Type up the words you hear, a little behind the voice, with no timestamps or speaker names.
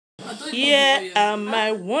Here are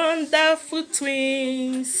my wonderful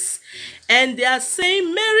twins, and they are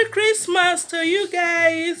saying Merry Christmas to you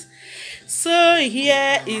guys. So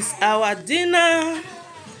here is our dinner,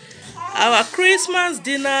 our Christmas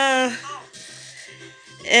dinner,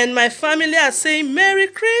 and my family are saying Merry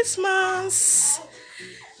Christmas.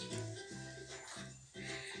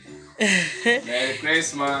 Merry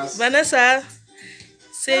Christmas. Vanessa,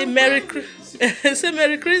 say Merry say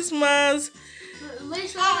Merry Christmas. Merry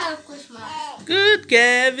Christmas. Good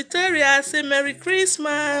girl. Victoria, say Merry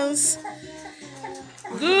Christmas.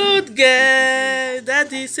 Good girl.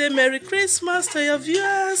 Daddy, say Merry Christmas to your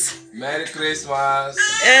viewers. Merry Christmas.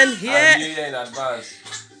 And here, And New Year in advance.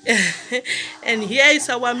 and here is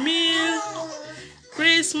our meal,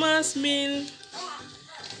 Christmas meal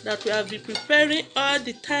that we have been preparing all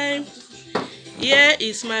the time. Here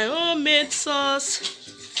is my homemade sauce,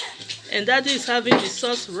 and Daddy is having the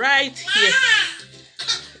sauce right here.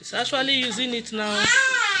 He's actually using it now.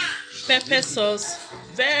 Pepper sauce,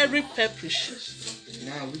 very pepperish.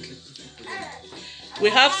 We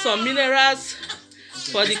have some minerals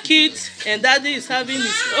for the kids, and Daddy is having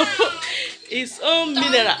his own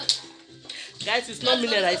mineral. Guys, it's not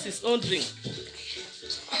mineral, it's his own drink.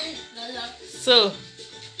 So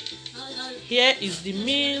here is the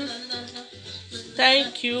meal.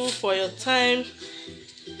 Thank you for your time.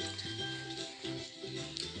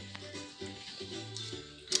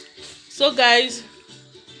 So guys,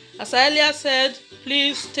 as I earlier said,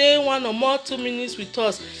 please stay 1 or more 2 minutes with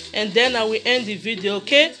us, and then I will end the video,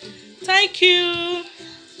 okay? Thank you.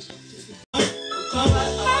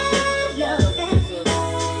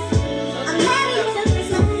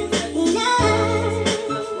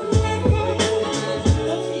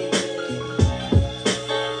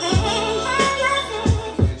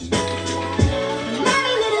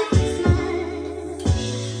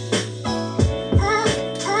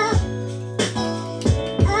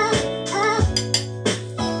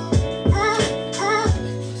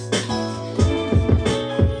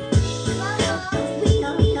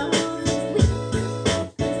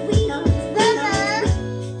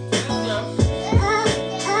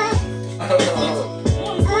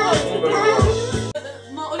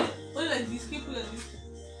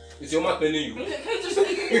 Is your mouth paining you? With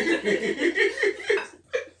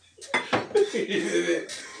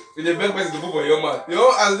the best person to put on your mouth.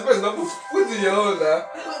 Yo, as the person to put in your own, huh?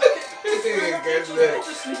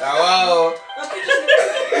 Wow.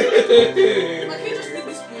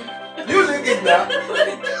 You lick it now.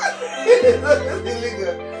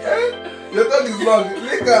 Your tongue is long.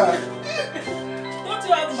 Lick her. Don't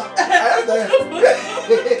you have my...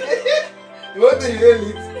 You want to hear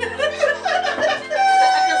it?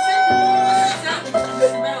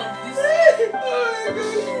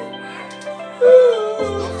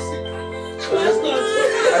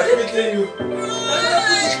 I'm meeting you.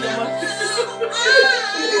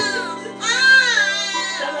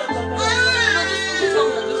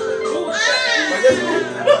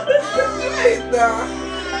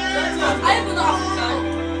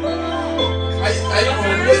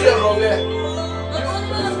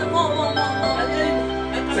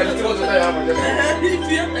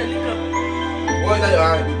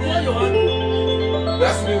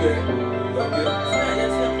 That's me, man.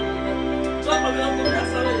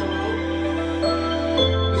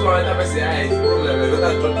 This one I say I is problem. I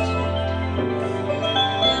don't drop this one.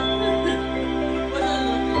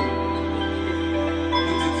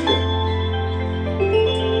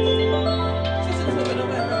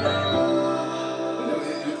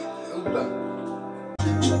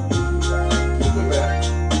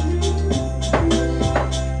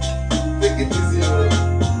 Take it easy.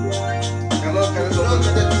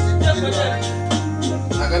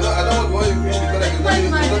 I don't want you because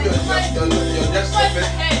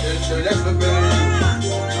you're just preparing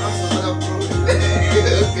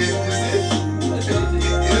okay, you see?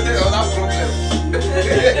 You think I have problem.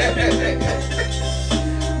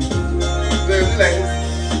 So you do like this.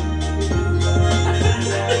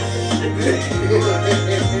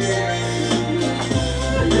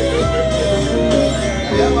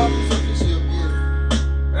 You have one piece of fish in your beard.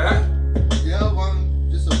 Huh? You have one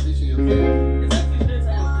piece of fish in your beard.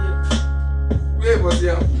 Where was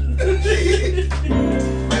you? I don't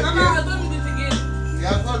need it again. You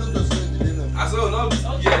have not looked at the dinner. I saw no.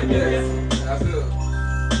 Yeah. I saw.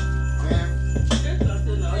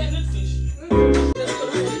 You need fish.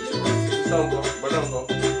 Don't go. But don't go.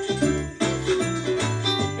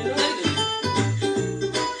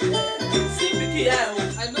 See, Vicky, I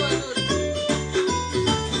know.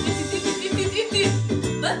 Eat it.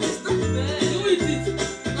 That is not fair. You eat it.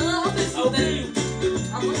 No, what is it? I'll tell you.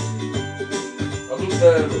 I'm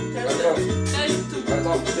not Let's go.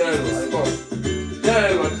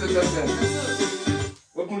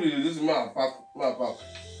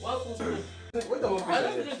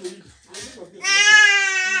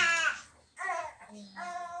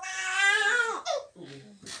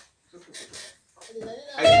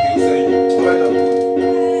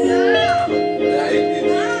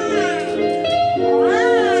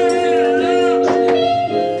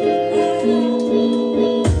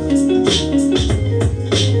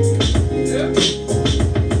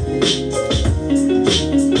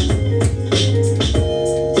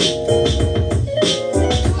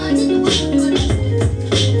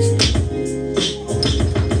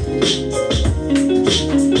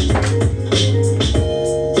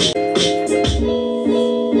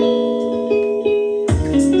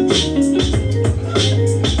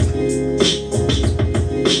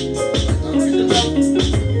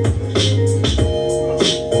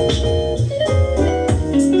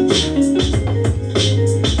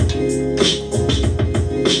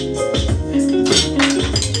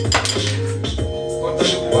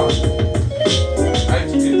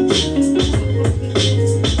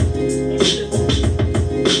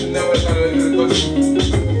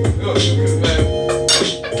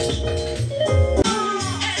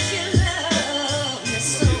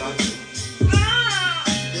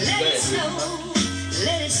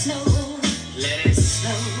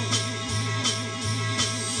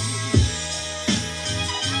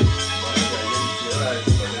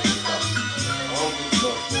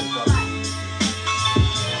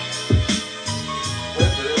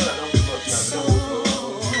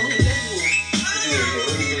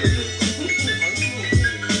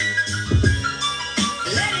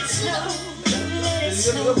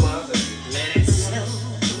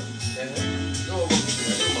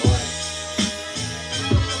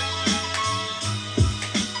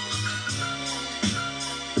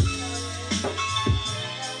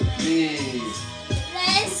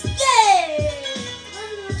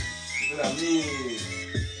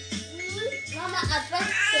 Mama, I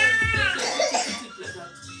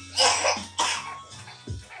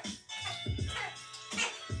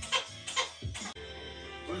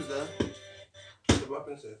What is that?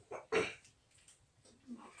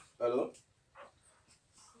 Hello?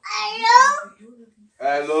 Hello?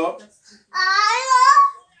 Hello? Hello?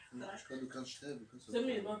 Tell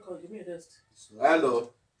me about call. Give me a rest.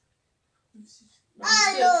 Hello?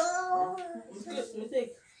 Hello?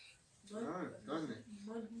 Mistake. Done it.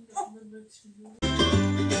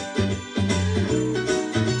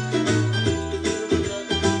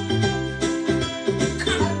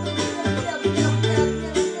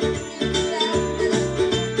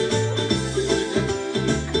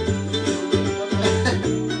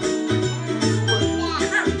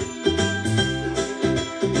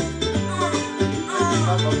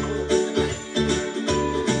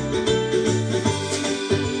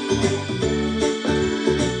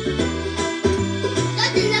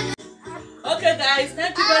 Okay, guys,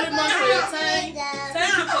 thank you very much for your time.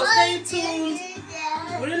 Thank you for staying tuned.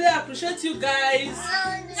 We really appreciate you guys.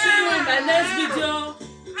 See you in my next video.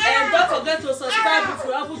 And don't forget to subscribe if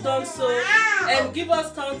you haven't done so. And give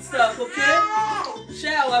us thumbs up, okay?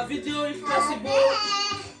 Share our video if possible.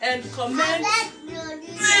 And comment. See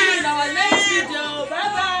you in our next video. Bye.